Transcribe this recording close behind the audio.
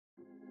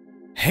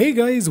Hey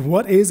guys,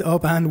 what is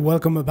up and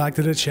welcome back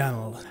to the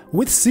channel.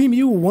 With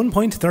Cemu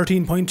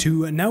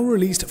 1.13.2 now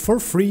released for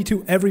free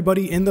to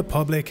everybody in the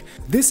public,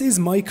 this is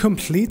my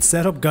complete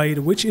setup guide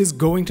which is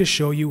going to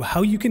show you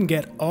how you can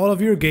get all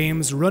of your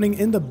games running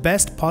in the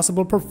best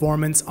possible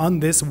performance on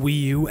this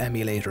Wii U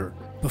emulator.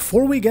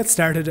 Before we get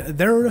started,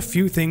 there are a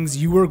few things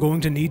you are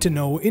going to need to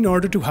know in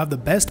order to have the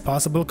best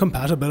possible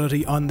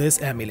compatibility on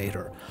this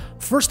emulator.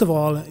 First of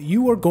all,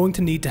 you are going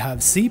to need to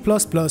have C++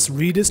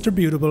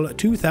 Redistributable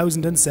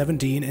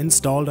 2017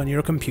 installed on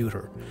your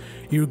computer.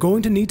 You're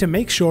going to need to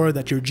make sure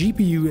that your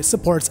GPU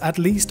supports at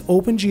least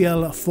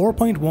OpenGL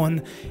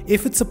 4.1.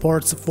 If it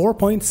supports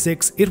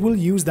 4.6, it will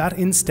use that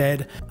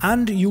instead,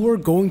 and you are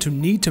going to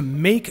need to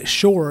make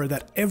sure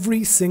that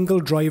every single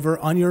driver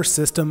on your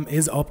system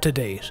is up to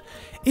date.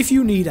 If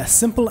you need a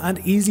simple and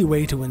easy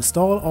way to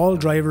install all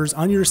drivers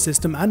on your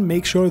system and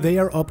make sure they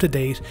are up to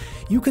date,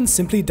 you can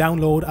simply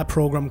download a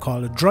program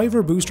called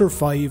Driver Booster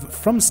 5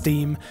 from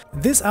Steam.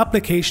 This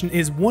application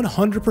is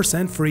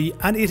 100% free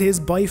and it is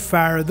by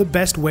far the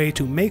best way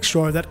to make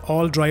sure that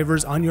all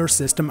drivers on your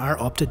system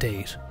are up to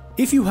date.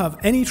 If you have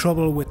any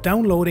trouble with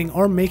downloading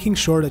or making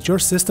sure that your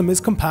system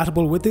is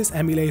compatible with this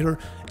emulator,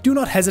 do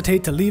not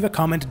hesitate to leave a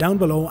comment down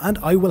below and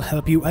I will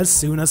help you as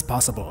soon as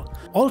possible.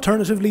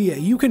 Alternatively,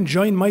 you can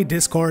join my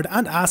Discord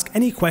and ask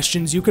any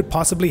questions you could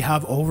possibly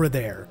have over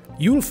there.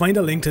 You'll find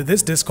a link to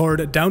this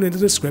Discord down in the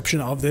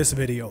description of this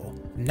video.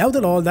 Now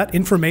that all that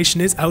information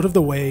is out of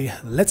the way,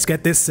 let's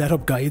get this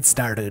setup guide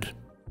started.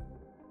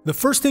 The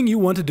first thing you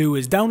want to do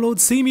is download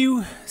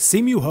Cemu,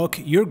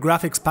 Cemuhook, your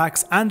graphics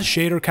packs and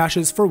shader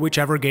caches for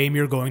whichever game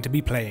you're going to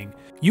be playing.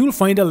 You'll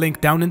find a link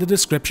down in the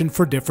description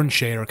for different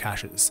shader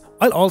caches.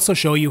 I'll also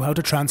show you how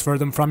to transfer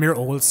them from your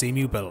old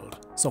Cemu build.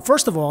 So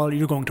first of all,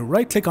 you're going to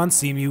right click on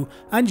Cemu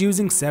and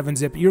using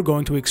 7-zip you're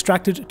going to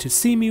extract it to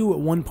Cemu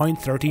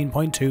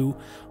 1.13.2.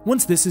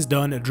 Once this is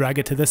done, drag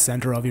it to the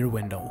center of your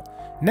window.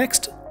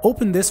 Next,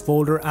 open this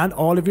folder and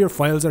all of your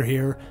files are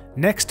here.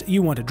 Next,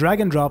 you want to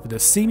drag and drop the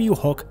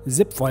Cemuhook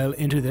zip file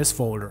into this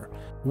folder.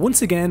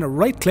 Once again,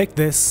 right click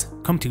this,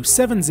 come to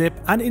 7-zip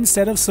and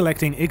instead of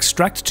selecting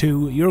extract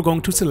to, you're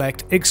going to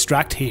select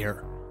extract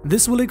here.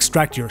 This will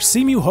extract your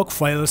Cemuhook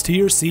files to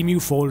your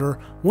Cemu folder.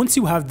 Once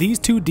you have these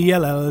two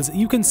DLLs,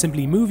 you can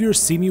simply move your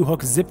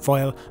Cemuhook zip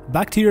file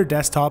back to your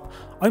desktop.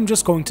 I'm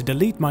just going to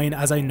delete mine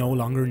as I no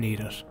longer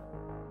need it.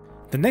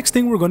 The next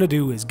thing we're going to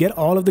do is get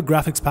all of the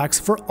graphics packs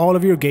for all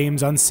of your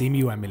games on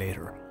Cemu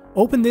emulator.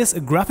 Open this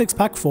graphics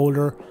pack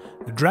folder,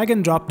 drag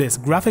and drop this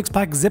graphics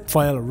pack zip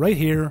file right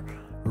here,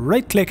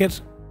 right click it,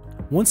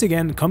 once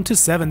again come to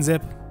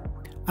 7-zip,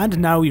 and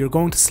now you're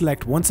going to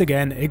select once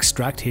again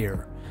extract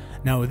here.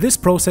 Now this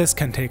process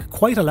can take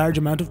quite a large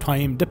amount of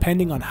time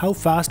depending on how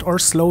fast or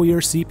slow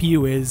your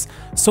CPU is,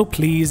 so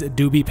please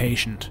do be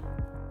patient.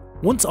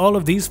 Once all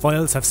of these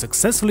files have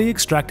successfully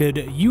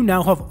extracted, you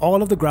now have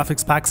all of the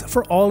graphics packs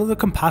for all of the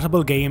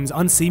compatible games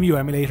on Cemu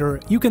emulator.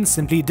 You can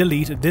simply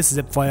delete this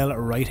zip file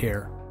right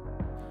here.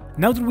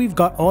 Now that we've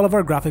got all of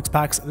our graphics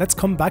packs, let's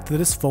come back to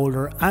this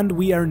folder and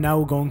we are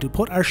now going to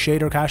put our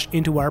shader cache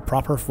into our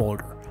proper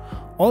folder.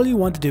 All you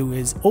want to do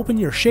is open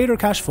your shader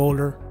cache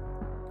folder,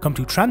 come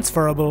to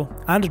transferable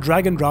and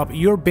drag and drop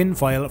your bin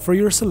file for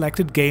your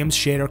selected game's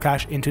shader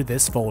cache into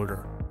this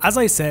folder. As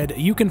I said,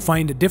 you can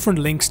find different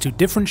links to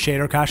different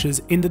shader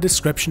caches in the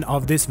description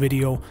of this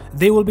video.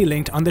 They will be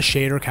linked on the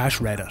shader cache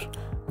Reddit.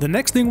 The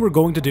next thing we're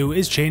going to do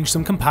is change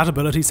some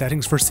compatibility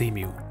settings for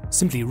Cemu.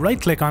 Simply right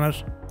click on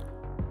it,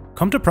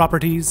 come to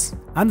properties,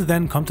 and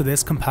then come to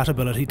this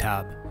compatibility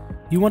tab.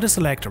 You want to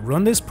select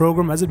run this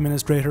program as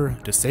administrator,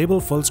 disable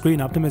full screen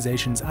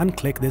optimizations and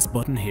click this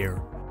button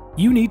here.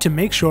 You need to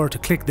make sure to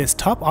click this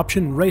top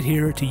option right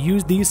here to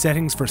use these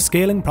settings for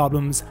scaling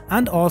problems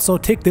and also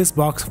tick this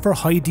box for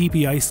high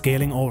DPI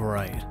scaling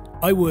override.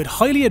 I would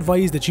highly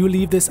advise that you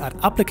leave this at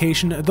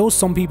application, though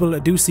some people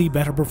do see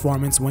better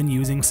performance when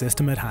using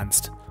System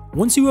Enhanced.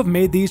 Once you have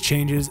made these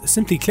changes,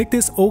 simply click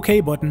this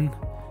OK button,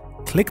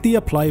 click the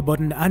apply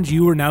button and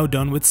you are now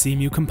done with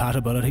Cemu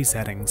compatibility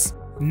settings.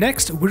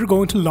 Next, we're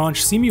going to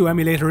launch Cemu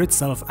emulator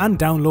itself and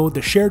download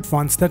the shared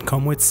fonts that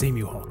come with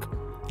Cemuhook.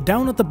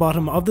 Down at the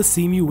bottom of the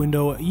Cemu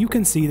window, you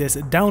can see this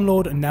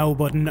download now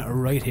button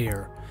right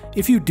here.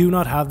 If you do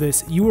not have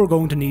this, you are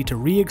going to need to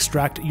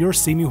re-extract your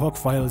Cemuhook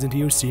files into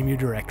your Cemu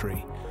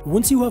directory.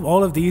 Once you have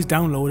all of these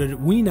downloaded,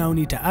 we now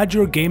need to add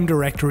your game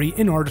directory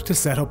in order to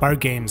set up our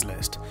games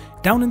list.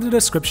 Down in the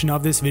description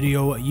of this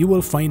video, you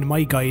will find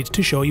my guide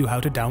to show you how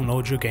to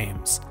download your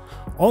games.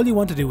 All you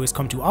want to do is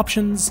come to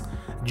Options,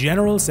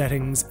 General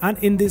Settings, and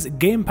in this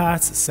Game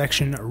Paths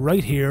section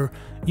right here,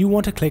 you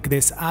want to click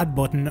this Add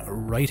button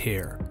right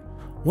here.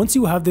 Once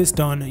you have this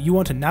done, you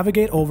want to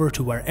navigate over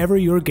to wherever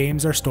your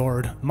games are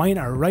stored. Mine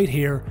are right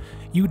here.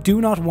 You do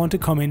not want to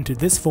come into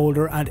this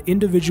folder and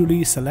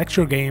individually select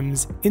your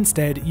games.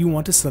 Instead, you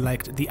want to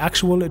select the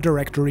actual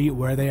directory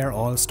where they are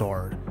all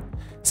stored.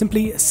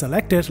 Simply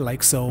select it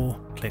like so,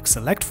 click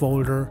Select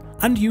Folder,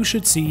 and you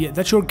should see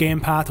that your game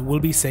path will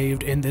be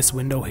saved in this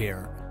window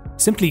here.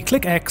 Simply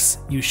click X,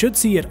 you should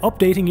see it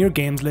updating your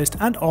games list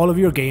and all of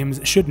your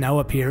games should now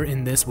appear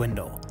in this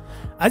window.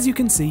 As you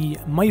can see,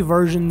 my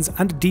versions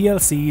and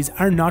DLCs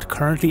are not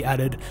currently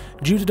added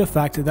due to the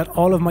fact that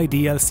all of my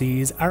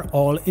DLCs are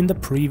all in the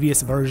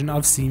previous version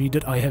of Cemu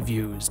that I have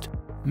used.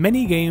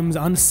 Many games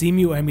on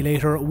Cemu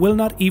emulator will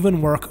not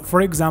even work. For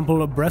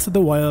example, Breath of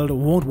the Wild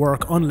won't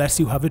work unless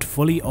you have it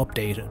fully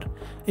updated.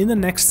 In the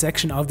next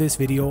section of this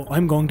video,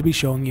 I'm going to be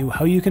showing you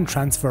how you can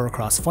transfer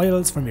across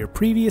files from your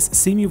previous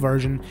Cemu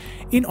version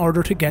in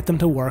order to get them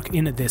to work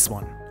in this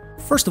one.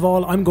 First of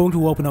all, I'm going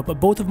to open up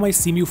both of my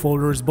Cemu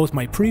folders, both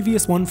my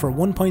previous one for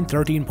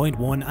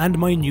 1.13.1 and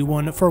my new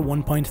one for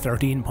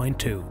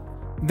 1.13.2.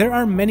 There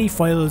are many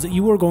files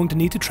you are going to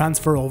need to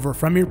transfer over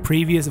from your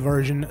previous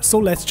version, so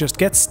let's just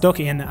get stuck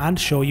in and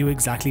show you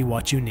exactly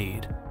what you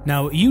need.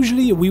 Now,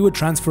 usually we would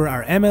transfer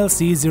our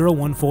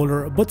MLC01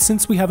 folder, but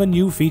since we have a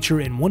new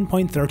feature in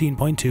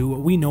 1.13.2,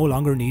 we no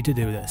longer need to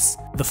do this.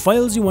 The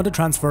files you want to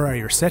transfer are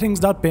your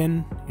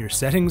settings.bin, your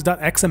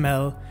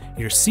settings.xml,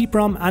 your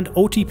cprom and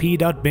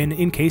otp.bin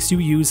in case you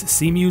use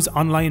Cemu's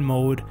online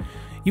mode.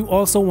 You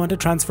also want to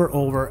transfer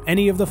over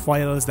any of the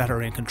files that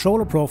are in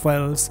controller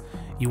profiles.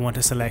 You want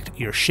to select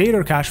your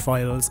shader cache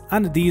files,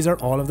 and these are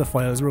all of the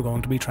files we're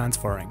going to be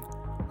transferring.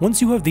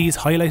 Once you have these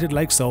highlighted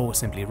like so,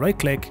 simply right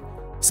click,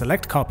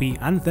 select copy,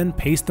 and then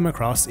paste them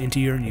across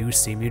into your new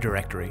Cemu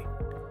directory.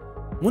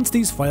 Once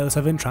these files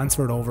have been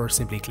transferred over,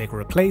 simply click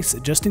replace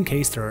just in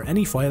case there are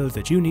any files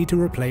that you need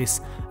to replace,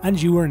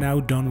 and you are now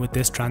done with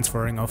this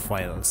transferring of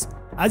files.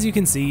 As you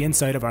can see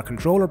inside of our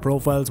controller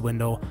profiles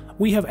window,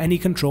 we have any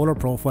controller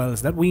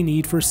profiles that we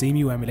need for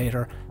Cemu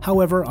emulator.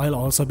 However, I'll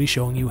also be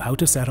showing you how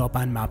to set up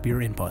and map your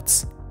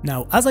inputs.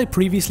 Now, as I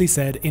previously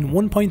said, in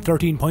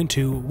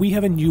 1.13.2 we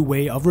have a new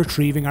way of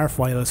retrieving our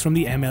files from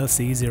the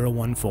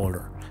MLC01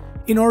 folder.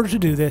 In order to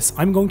do this,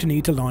 I'm going to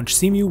need to launch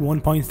Cemu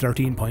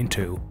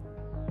 1.13.2.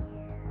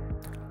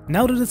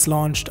 Now that it's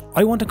launched,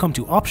 I want to come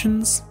to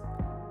Options,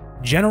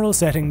 General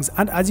Settings,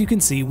 and as you can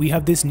see we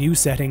have this new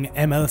setting,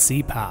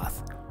 MLC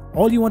Path.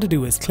 All you want to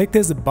do is click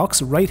this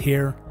box right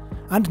here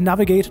and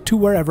navigate to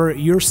wherever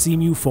your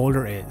Cemu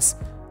folder is.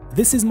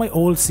 This is my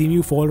old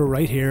Cemu folder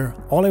right here.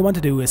 All I want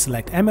to do is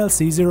select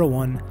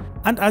MLC01,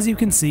 and as you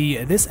can see,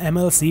 this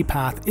MLC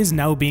path is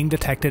now being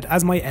detected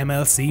as my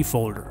MLC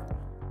folder.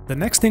 The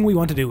next thing we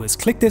want to do is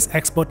click this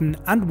X button,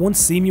 and once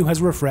Cemu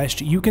has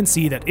refreshed, you can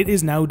see that it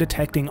is now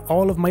detecting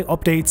all of my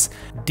updates,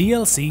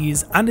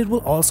 DLCs, and it will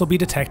also be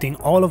detecting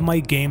all of my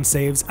game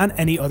saves and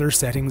any other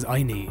settings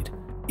I need.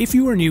 If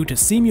you are new to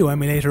Cemu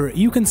emulator,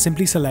 you can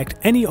simply select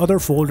any other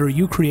folder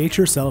you create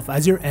yourself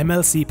as your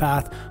MLC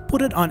path,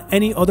 put it on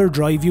any other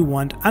drive you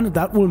want, and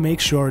that will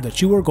make sure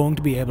that you are going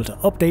to be able to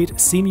update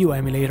Cemu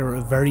emulator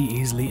very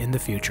easily in the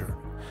future.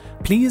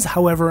 Please,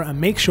 however,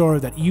 make sure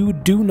that you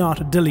do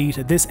not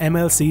delete this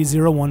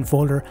MLC01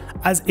 folder,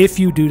 as if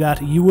you do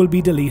that, you will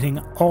be deleting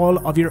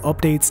all of your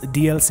updates,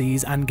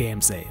 DLCs, and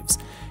game saves.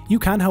 You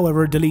can,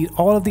 however, delete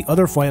all of the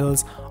other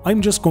files. I'm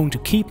just going to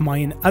keep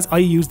mine as I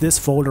use this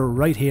folder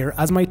right here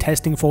as my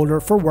testing folder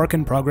for work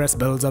in progress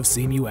builds of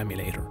Cemu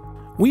emulator.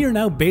 We are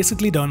now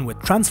basically done with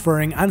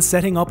transferring and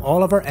setting up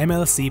all of our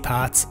MLC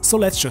paths, so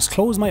let's just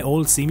close my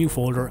old Cemu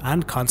folder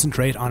and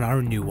concentrate on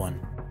our new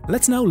one.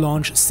 Let's now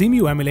launch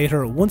Cemu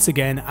emulator once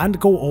again and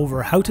go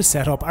over how to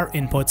set up our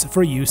inputs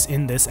for use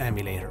in this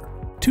emulator.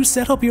 To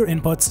set up your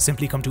inputs,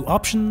 simply come to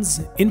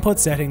Options, Input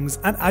Settings,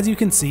 and as you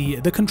can see,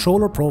 the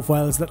controller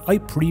profiles that I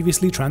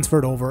previously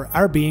transferred over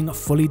are being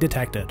fully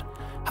detected.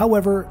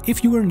 However,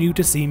 if you are new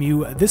to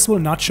Cemu, this will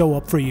not show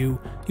up for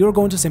you. You're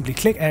going to simply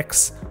click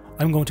X.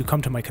 I'm going to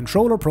come to my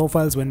controller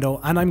profiles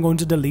window, and I'm going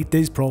to delete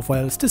these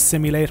profiles to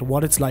simulate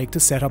what it's like to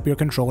set up your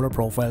controller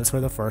profiles for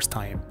the first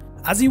time.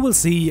 As you will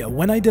see,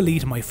 when I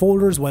delete my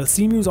folders while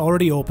Cemu is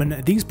already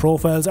open, these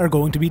profiles are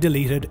going to be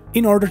deleted.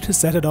 In order to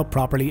set it up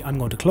properly, I'm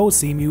going to close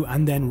Cemu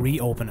and then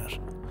reopen it.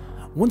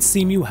 Once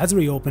Cemu has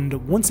reopened,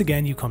 once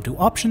again you come to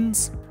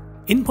Options,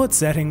 Input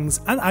Settings,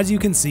 and as you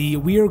can see,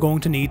 we are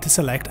going to need to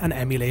select an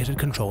emulated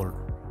controller.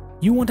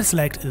 You want to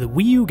select the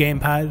Wii U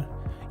gamepad.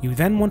 You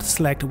then want to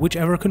select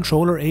whichever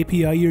controller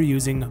API you're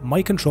using.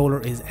 My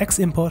controller is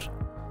Xinput.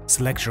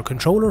 Select your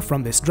controller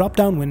from this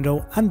drop-down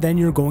window, and then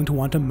you're going to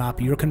want to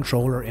map your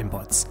controller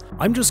inputs.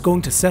 I'm just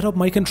going to set up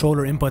my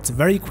controller inputs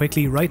very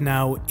quickly right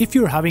now. If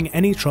you're having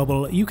any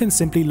trouble, you can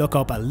simply look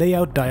up a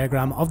layout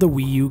diagram of the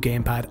Wii U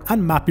gamepad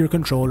and map your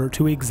controller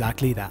to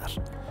exactly that.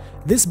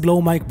 This blow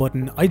mic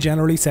button, I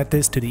generally set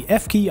this to the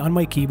F key on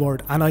my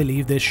keyboard, and I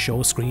leave this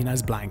show screen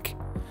as blank.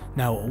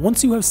 Now,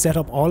 once you have set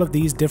up all of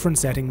these different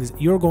settings,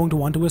 you're going to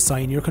want to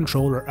assign your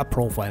controller a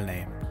profile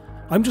name.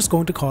 I'm just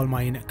going to call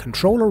mine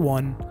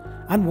Controller1.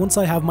 And once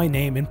I have my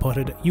name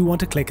inputted, you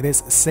want to click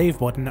this Save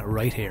button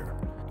right here.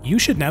 You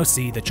should now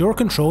see that your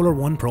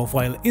Controller1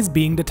 profile is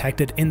being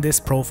detected in this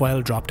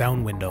profile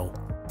drop-down window.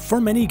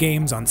 For many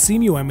games on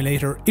Cemu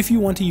emulator, if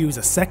you want to use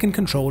a second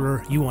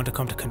controller, you want to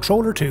come to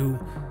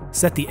Controller2,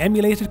 Set the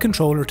emulated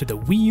controller to the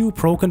Wii U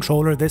Pro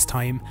controller this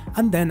time,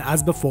 and then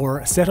as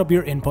before, set up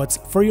your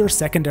inputs for your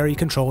secondary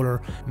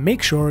controller.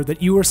 Make sure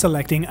that you are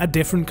selecting a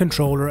different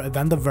controller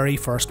than the very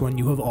first one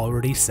you have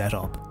already set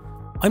up.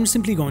 I'm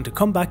simply going to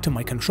come back to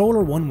my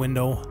controller 1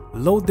 window,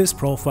 load this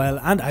profile,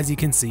 and as you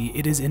can see,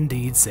 it is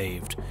indeed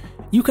saved.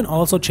 You can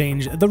also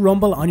change the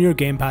rumble on your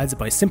gamepads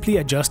by simply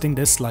adjusting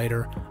this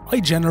slider. I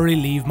generally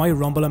leave my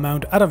rumble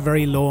amount at a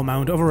very low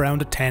amount of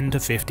around 10 to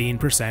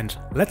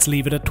 15%. Let's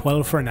leave it at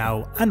 12 for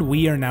now, and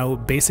we are now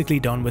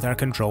basically done with our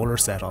controller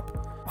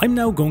setup. I'm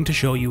now going to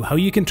show you how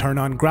you can turn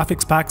on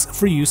graphics packs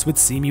for use with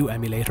Cemu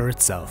emulator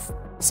itself.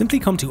 Simply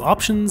come to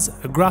Options,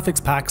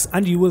 Graphics Packs,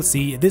 and you will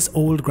see this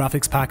old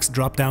graphics packs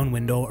drop down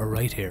window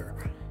right here.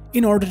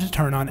 In order to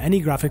turn on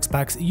any graphics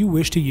packs you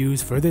wish to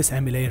use for this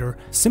emulator,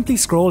 simply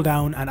scroll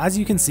down, and as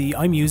you can see,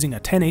 I'm using a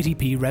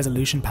 1080p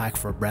resolution pack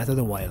for Breath of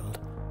the Wild.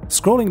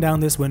 Scrolling down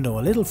this window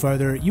a little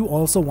further, you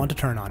also want to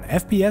turn on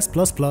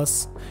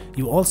FPS++,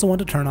 you also want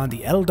to turn on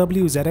the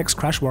LWZX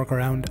crash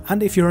workaround,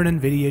 and if you're an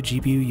NVIDIA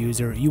GPU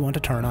user, you want to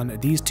turn on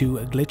these two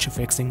glitch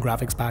fixing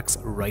graphics packs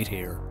right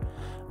here.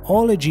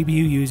 All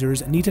GPU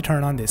users need to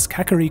turn on this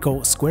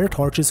Kakariko Square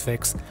Torches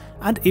fix,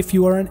 and if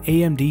you are an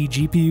AMD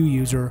GPU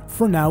user,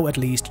 for now at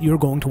least, you're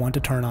going to want to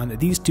turn on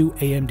these two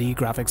AMD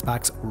graphics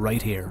packs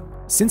right here.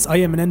 Since I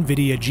am an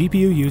NVIDIA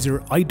GPU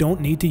user, I don't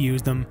need to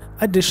use them.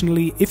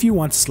 Additionally, if you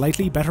want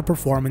slightly better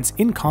performance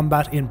in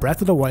combat in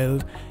Breath of the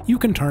Wild, you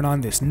can turn on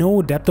this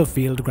no depth of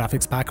field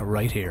graphics pack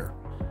right here.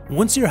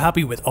 Once you're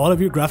happy with all of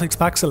your graphics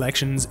pack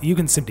selections, you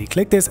can simply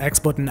click this X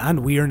button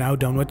and we are now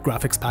done with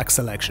graphics pack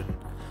selection.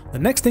 The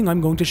next thing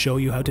I'm going to show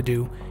you how to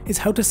do is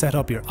how to set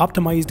up your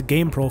optimized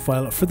game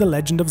profile for The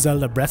Legend of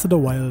Zelda Breath of the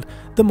Wild,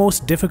 the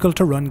most difficult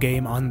to run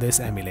game on this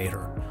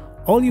emulator.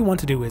 All you want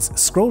to do is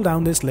scroll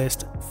down this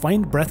list,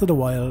 find Breath of the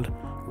Wild,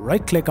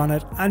 right click on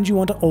it, and you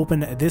want to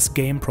open this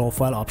game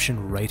profile option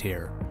right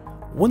here.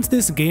 Once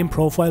this game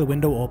profile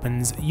window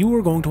opens, you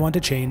are going to want to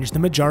change the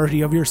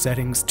majority of your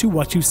settings to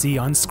what you see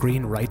on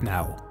screen right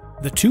now.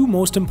 The two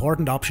most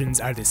important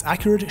options are this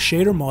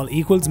accurateShaderMul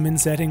equals min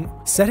setting.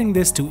 Setting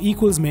this to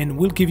equals min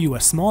will give you a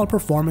small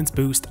performance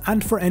boost,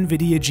 and for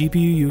NVIDIA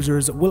GPU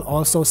users will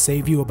also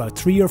save you about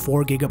 3 or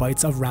 4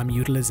 GB of RAM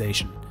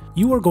utilization.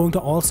 You are going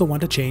to also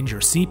want to change your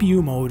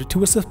CPU mode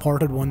to a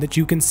supported one that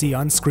you can see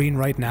on screen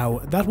right now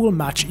that will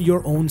match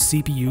your own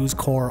CPU's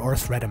core or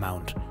thread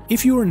amount.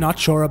 If you are not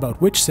sure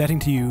about which setting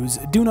to use,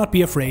 do not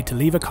be afraid to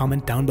leave a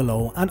comment down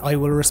below and I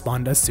will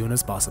respond as soon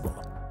as possible.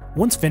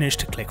 Once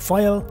finished, click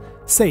File,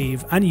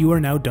 Save, and you are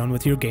now done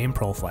with your game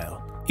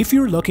profile. If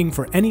you're looking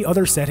for any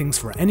other settings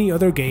for any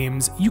other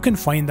games, you can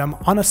find them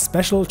on a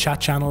special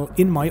chat channel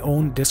in my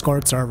own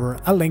Discord server.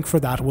 A link for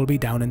that will be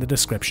down in the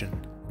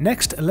description.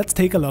 Next, let's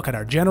take a look at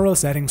our general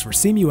settings for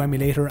Cemu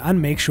emulator and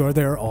make sure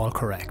they're all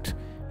correct.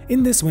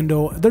 In this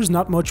window, there's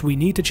not much we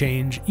need to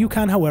change. You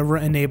can, however,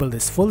 enable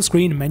this full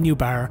screen menu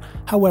bar.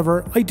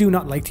 However, I do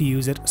not like to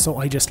use it, so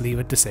I just leave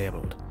it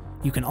disabled.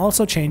 You can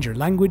also change your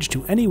language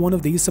to any one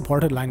of these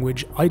supported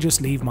language. I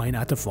just leave mine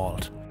at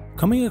default.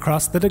 Coming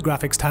across the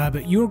Graphics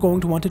tab, you're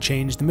going to want to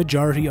change the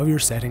majority of your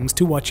settings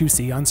to what you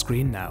see on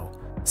screen now.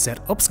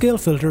 Set upscale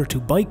filter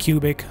to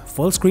bicubic,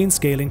 full screen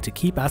scaling to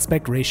keep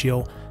aspect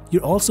ratio.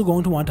 You're also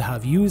going to want to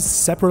have use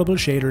separable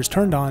shaders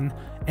turned on.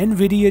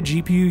 NVIDIA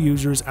GPU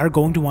users are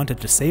going to want to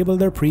disable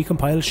their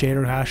precompiled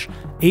shader cache.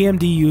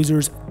 AMD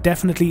users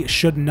definitely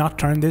should not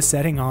turn this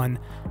setting on.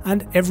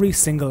 And every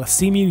single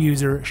Cemu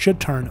user should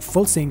turn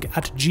full sync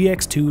at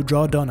GX2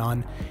 draw done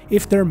on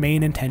if their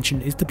main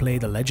intention is to play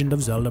The Legend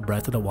of Zelda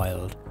Breath of the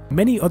Wild.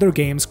 Many other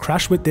games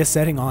crash with this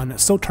setting on,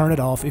 so turn it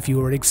off if you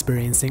are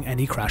experiencing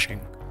any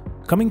crashing.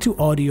 Coming to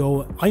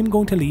audio, I'm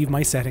going to leave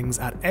my settings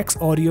at X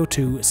Audio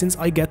 2 since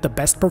I get the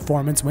best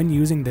performance when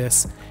using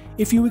this.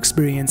 If you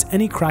experience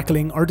any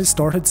crackling or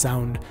distorted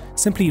sound,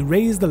 simply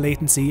raise the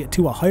latency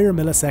to a higher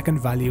millisecond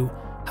value.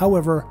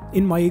 However,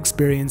 in my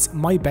experience,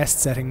 my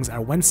best settings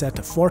are when set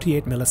to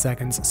 48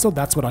 milliseconds, so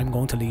that's what I'm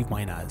going to leave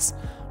mine as.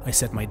 I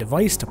set my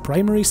device to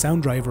primary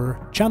sound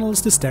driver,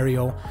 channels to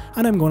stereo,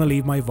 and I'm going to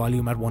leave my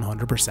volume at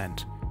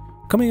 100%.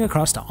 Coming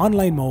across to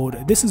online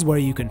mode, this is where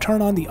you can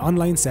turn on the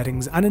online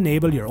settings and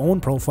enable your own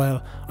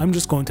profile. I'm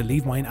just going to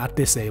leave mine at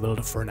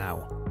disabled for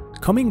now.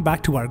 Coming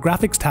back to our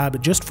graphics tab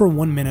just for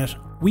 1 minute,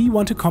 we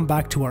want to come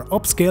back to our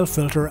upscale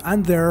filter,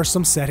 and there are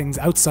some settings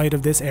outside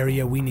of this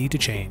area we need to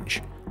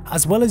change.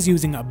 As well as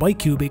using a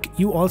bicubic,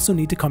 you also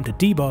need to come to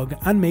debug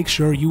and make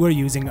sure you are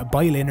using a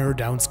bilinear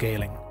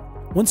downscaling.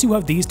 Once you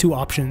have these two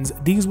options,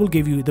 these will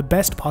give you the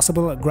best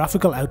possible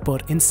graphical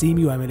output in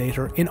Cemu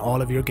emulator in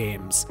all of your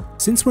games.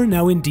 Since we're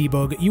now in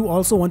debug, you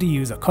also want to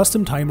use a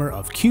custom timer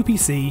of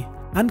QPC,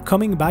 and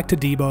coming back to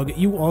debug,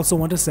 you also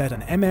want to set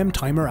an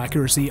timer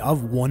accuracy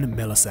of 1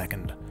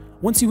 millisecond.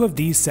 Once you have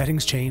these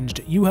settings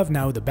changed, you have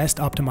now the best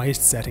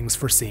optimized settings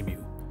for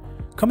Cemu.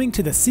 Coming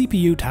to the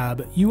CPU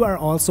tab, you are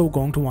also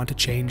going to want to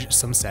change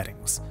some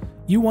settings.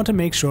 You want to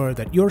make sure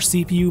that your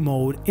CPU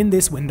mode in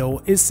this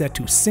window is set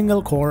to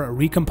single core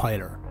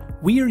recompiler.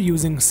 We are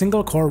using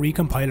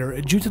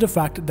Single-Core-Recompiler due to the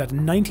fact that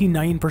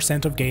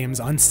 99% of games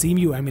on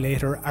Cemu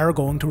emulator are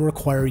going to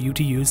require you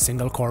to use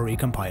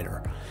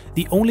Single-Core-Recompiler.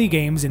 The only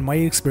games in my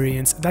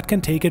experience that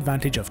can take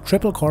advantage of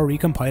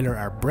Triple-Core-Recompiler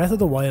are Breath of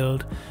the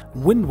Wild,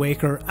 Wind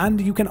Waker,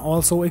 and you can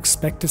also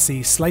expect to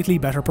see slightly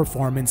better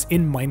performance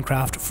in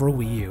Minecraft for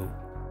Wii U.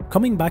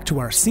 Coming back to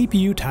our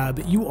CPU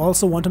tab, you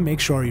also want to make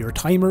sure your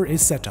timer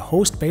is set to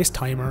host-based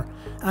timer,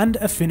 and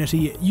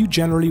affinity, you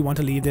generally want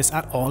to leave this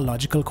at all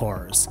logical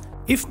cores.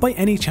 If by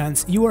any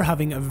chance you are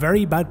having a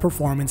very bad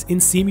performance in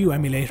Cemu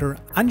emulator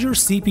and your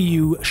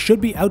CPU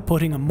should be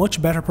outputting a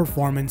much better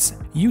performance,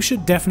 you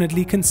should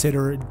definitely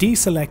consider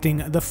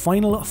deselecting the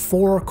final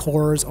 4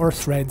 cores or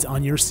threads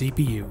on your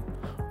CPU.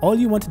 All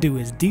you want to do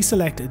is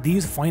deselect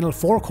these final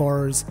 4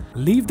 cores,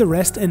 leave the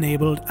rest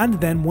enabled, and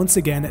then once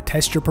again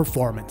test your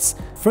performance.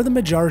 For the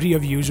majority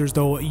of users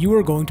though, you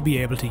are going to be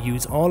able to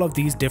use all of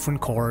these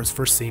different cores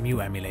for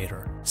Cemu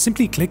emulator.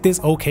 Simply click this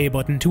OK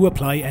button to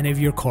apply any of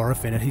your core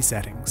affinity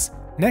settings.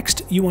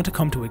 Next, you want to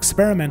come to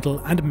experimental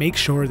and make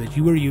sure that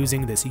you are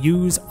using this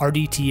use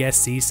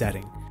RDTSC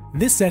setting.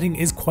 This setting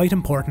is quite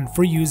important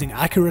for using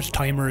accurate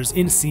timers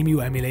in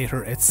Cemu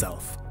emulator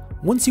itself.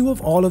 Once you have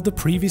all of the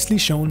previously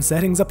shown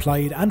settings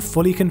applied and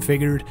fully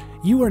configured,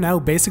 you are now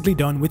basically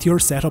done with your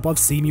setup of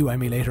Cemu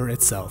emulator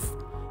itself.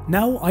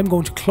 Now I'm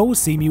going to close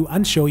Cemu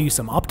and show you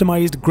some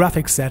optimized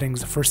graphics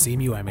settings for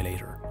Cemu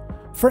emulator.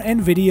 For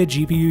NVIDIA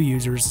GPU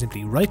users,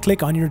 simply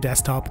right-click on your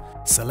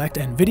desktop, select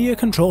NVIDIA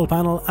Control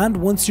Panel, and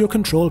once your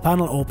control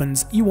panel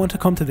opens, you want to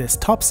come to this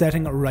top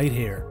setting right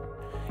here.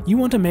 You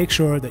want to make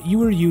sure that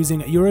you are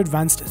using your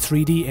advanced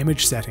 3D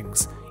image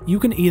settings. You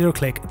can either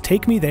click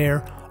Take Me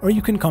There, or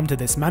you can come to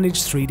this Manage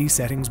 3D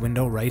Settings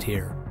window right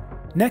here.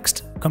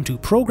 Next, come to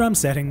Program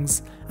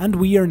Settings, and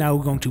we are now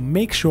going to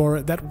make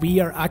sure that we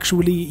are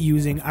actually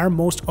using our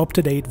most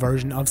up-to-date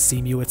version of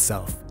Cemu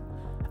itself.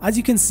 As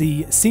you can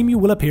see, Cemu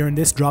will appear in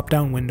this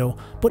drop-down window,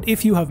 but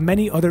if you have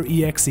many other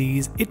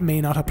EXEs, it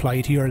may not apply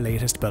to your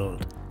latest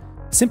build.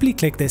 Simply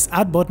click this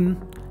Add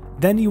button,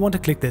 then you want to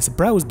click this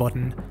Browse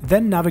button,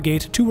 then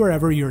navigate to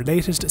wherever your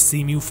latest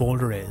Cemu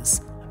folder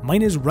is.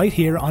 Mine is right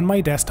here on my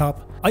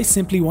desktop. I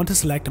simply want to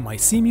select my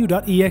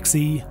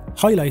cemu.exe,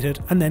 highlight it,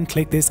 and then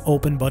click this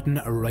Open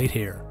button right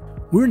here.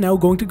 We're now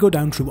going to go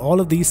down through all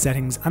of these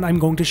settings, and I'm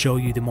going to show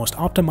you the most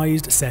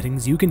optimized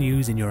settings you can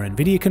use in your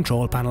NVIDIA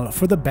control panel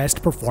for the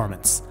best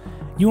performance.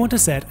 You want to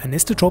set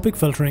anisotropic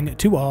filtering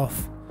to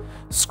off,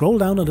 scroll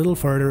down a little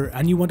further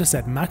and you want to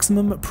set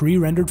maximum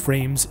pre-rendered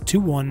frames to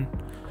 1.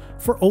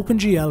 For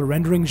OpenGL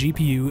rendering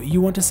GPU,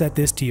 you want to set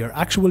this to your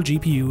actual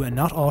GPU and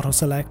not auto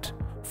select.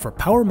 For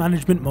power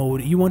management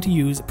mode, you want to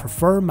use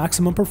prefer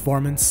maximum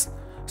performance.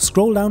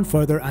 Scroll down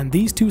further and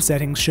these two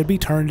settings should be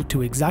turned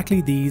to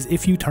exactly these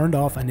if you turned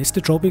off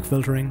anisotropic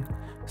filtering.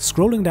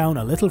 Scrolling down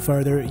a little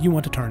further, you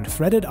want to turn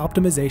threaded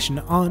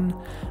optimization on,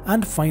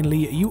 and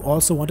finally you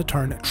also want to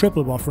turn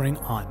triple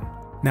buffering on.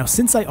 Now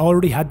since I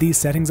already had these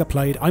settings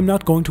applied, I'm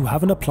not going to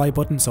have an apply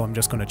button, so I'm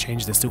just going to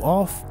change this to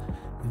off,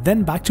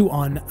 then back to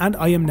on, and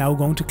I am now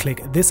going to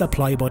click this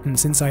apply button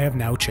since I have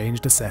now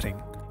changed the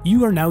setting.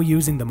 You are now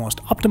using the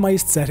most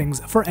optimized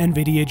settings for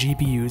NVIDIA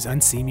GPUs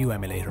and Cemu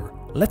emulator.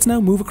 Let's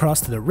now move across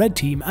to the red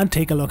team and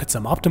take a look at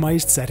some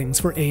optimized settings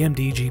for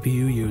AMD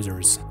GPU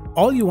users.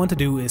 All you want to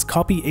do is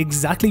copy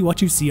exactly what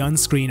you see on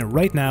screen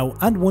right now,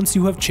 and once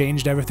you have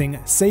changed everything,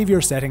 save your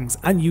settings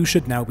and you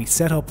should now be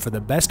set up for the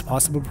best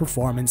possible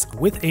performance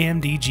with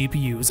AMD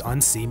GPUs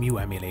on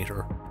Cemu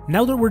emulator.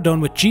 Now that we're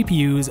done with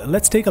GPUs,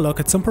 let's take a look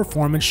at some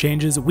performance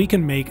changes we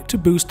can make to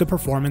boost the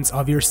performance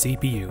of your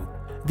CPU.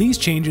 These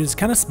changes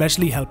can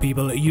especially help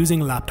people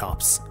using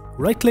laptops.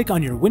 Right-click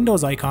on your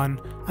Windows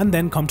icon and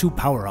then come to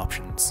Power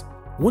Options.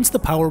 Once the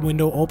power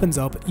window opens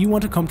up, you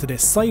want to come to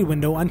this side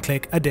window and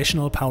click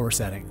Additional Power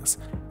Settings.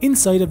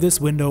 Inside of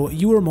this window,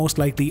 you are most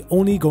likely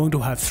only going to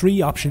have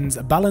 3 options: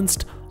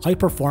 Balanced, High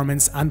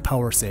Performance, and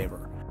Power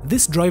Saver.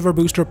 This driver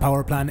booster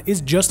power plan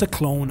is just a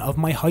clone of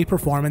my high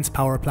performance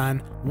power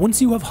plan.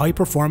 Once you have high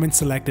performance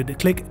selected,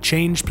 click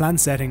Change Plan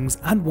Settings,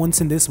 and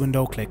once in this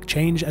window, click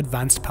Change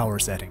Advanced Power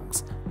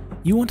Settings.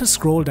 You want to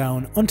scroll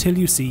down until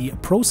you see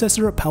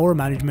Processor Power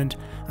Management,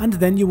 and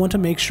then you want to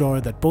make sure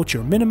that both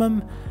your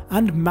minimum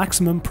and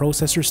maximum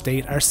processor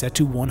state are set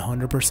to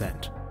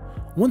 100%.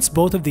 Once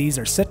both of these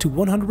are set to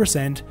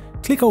 100%,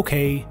 click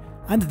OK,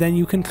 and then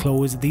you can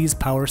close these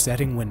power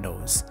setting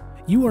windows.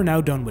 You are now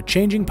done with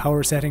changing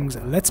power settings.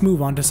 Let's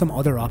move on to some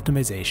other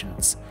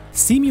optimizations.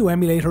 Cemu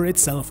emulator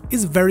itself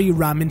is very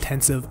RAM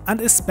intensive,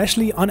 and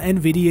especially on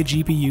NVIDIA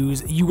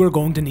GPUs, you are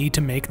going to need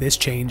to make this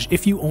change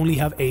if you only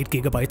have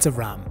 8GB of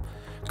RAM.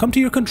 Come to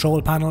your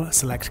control panel,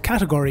 select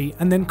Category,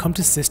 and then come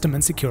to System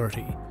and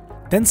Security.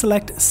 Then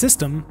select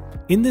System.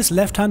 In this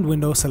left-hand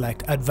window,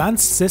 select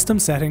Advanced System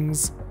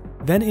Settings.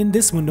 Then in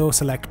this window,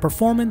 select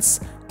Performance,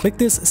 click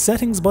this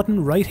Settings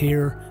button right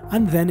here,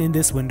 and then in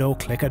this window,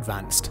 click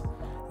Advanced.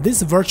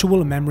 This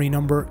virtual memory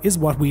number is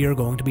what we are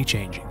going to be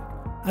changing.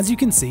 As you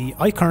can see,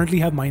 I currently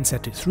have mine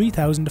set to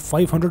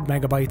 3500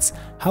 megabytes.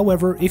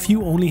 However, if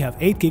you only have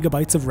 8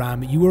 gigabytes of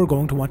RAM, you are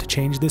going to want to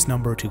change this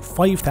number to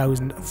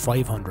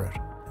 5500.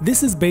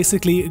 This is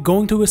basically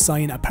going to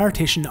assign a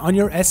partition on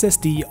your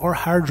SSD or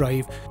hard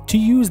drive to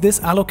use this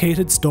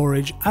allocated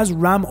storage as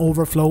RAM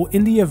overflow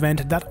in the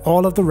event that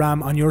all of the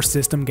RAM on your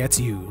system gets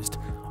used.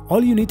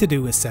 All you need to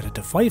do is set it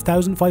to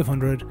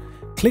 5500,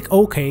 click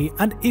OK,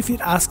 and if it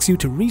asks you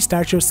to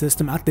restart your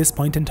system at this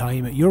point in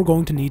time, you're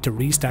going to need to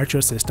restart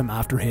your system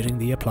after hitting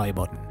the apply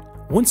button.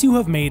 Once you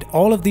have made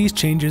all of these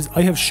changes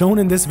I have shown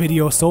in this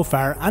video so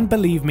far, and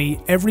believe me,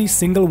 every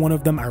single one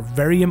of them are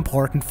very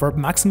important for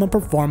maximum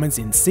performance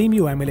in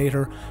Cemu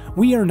emulator,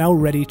 we are now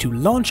ready to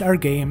launch our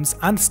games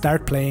and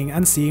start playing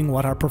and seeing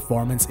what our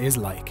performance is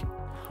like.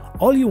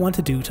 All you want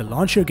to do to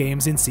launch your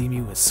games in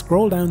Cemu is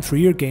scroll down through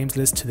your games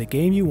list to the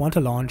game you want to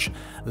launch.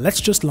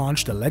 Let's just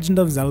launch The Legend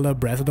of Zelda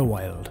Breath of the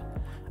Wild.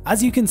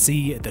 As you can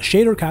see, the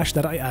shader cache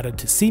that I added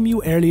to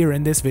Cemu earlier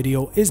in this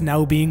video is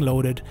now being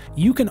loaded.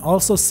 You can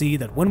also see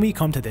that when we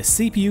come to the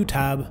CPU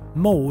tab,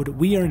 Mode,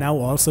 we are now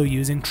also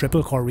using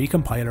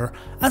Triplecore-Recompiler,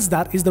 as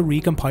that is the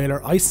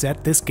recompiler I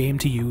set this game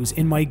to use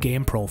in my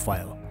game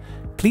profile.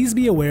 Please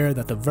be aware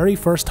that the very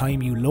first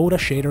time you load a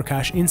shader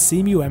cache in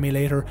Cemu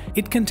emulator,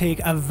 it can take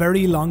a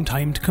very long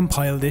time to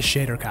compile this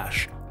shader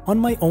cache. On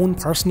my own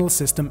personal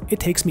system, it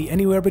takes me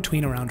anywhere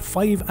between around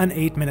 5 and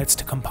 8 minutes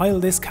to compile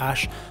this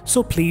cache,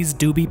 so please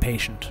do be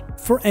patient.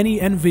 For any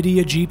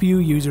NVIDIA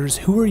GPU users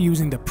who are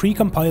using the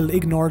precompiled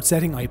ignored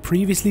setting I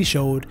previously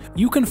showed,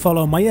 you can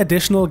follow my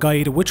additional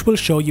guide which will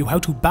show you how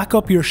to back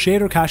up your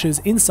shader caches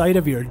inside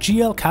of your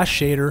GL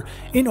cache shader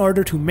in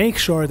order to make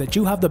sure that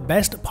you have the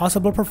best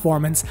possible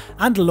performance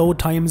and load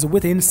times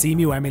within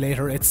Cemu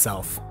emulator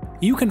itself.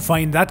 You can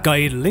find that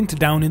guide linked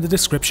down in the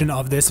description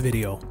of this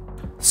video.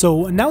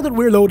 So now that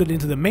we're loaded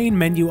into the main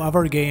menu of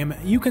our game,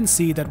 you can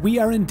see that we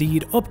are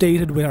indeed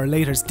updated with our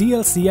latest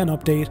DLC and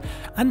update,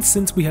 and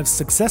since we have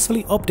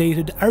successfully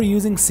updated our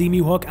using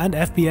Cemuhook and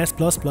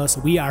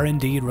FPS++, we are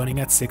indeed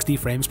running at 60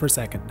 frames per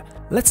second.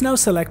 Let's now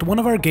select one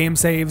of our game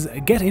saves,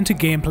 get into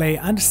gameplay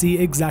and see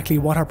exactly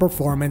what our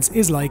performance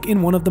is like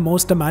in one of the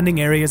most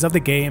demanding areas of the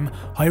game,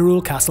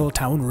 Hyrule Castle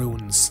Town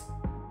Ruins.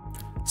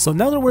 So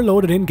now that we're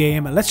loaded in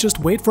game, let's just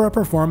wait for our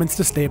performance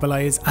to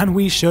stabilize, and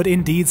we should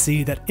indeed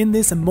see that in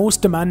this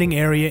most demanding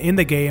area in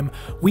the game,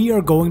 we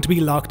are going to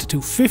be locked to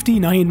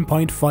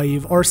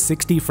 59.5 or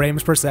 60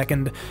 frames per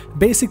second,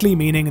 basically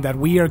meaning that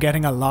we are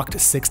getting a locked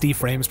 60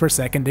 frames per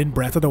second in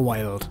Breath of the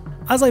Wild.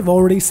 As I've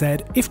already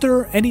said, if there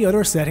are any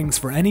other settings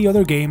for any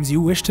other games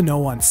you wish to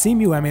know on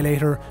Cemu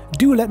emulator,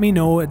 do let me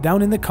know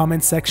down in the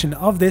comments section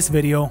of this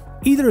video.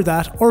 Either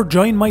that or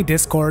join my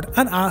Discord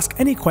and ask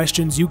any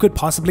questions you could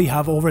possibly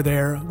have over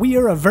there. We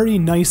are a very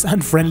nice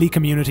and friendly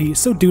community,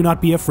 so do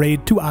not be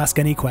afraid to ask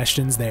any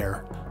questions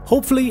there.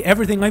 Hopefully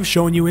everything I've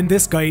shown you in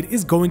this guide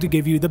is going to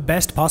give you the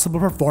best possible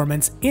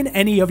performance in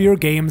any of your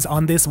games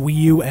on this Wii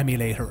U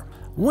emulator.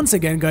 Once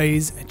again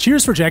guys,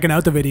 cheers for checking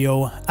out the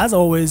video. As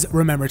always,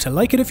 remember to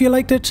like it if you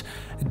liked it,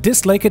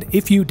 dislike it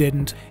if you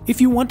didn't. If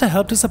you want to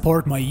help to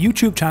support my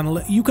YouTube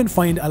channel, you can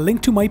find a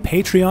link to my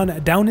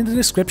Patreon down in the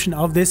description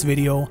of this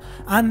video,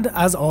 and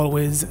as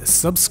always,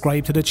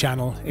 subscribe to the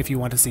channel if you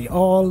want to see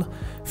all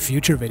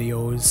future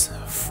videos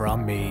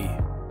from me.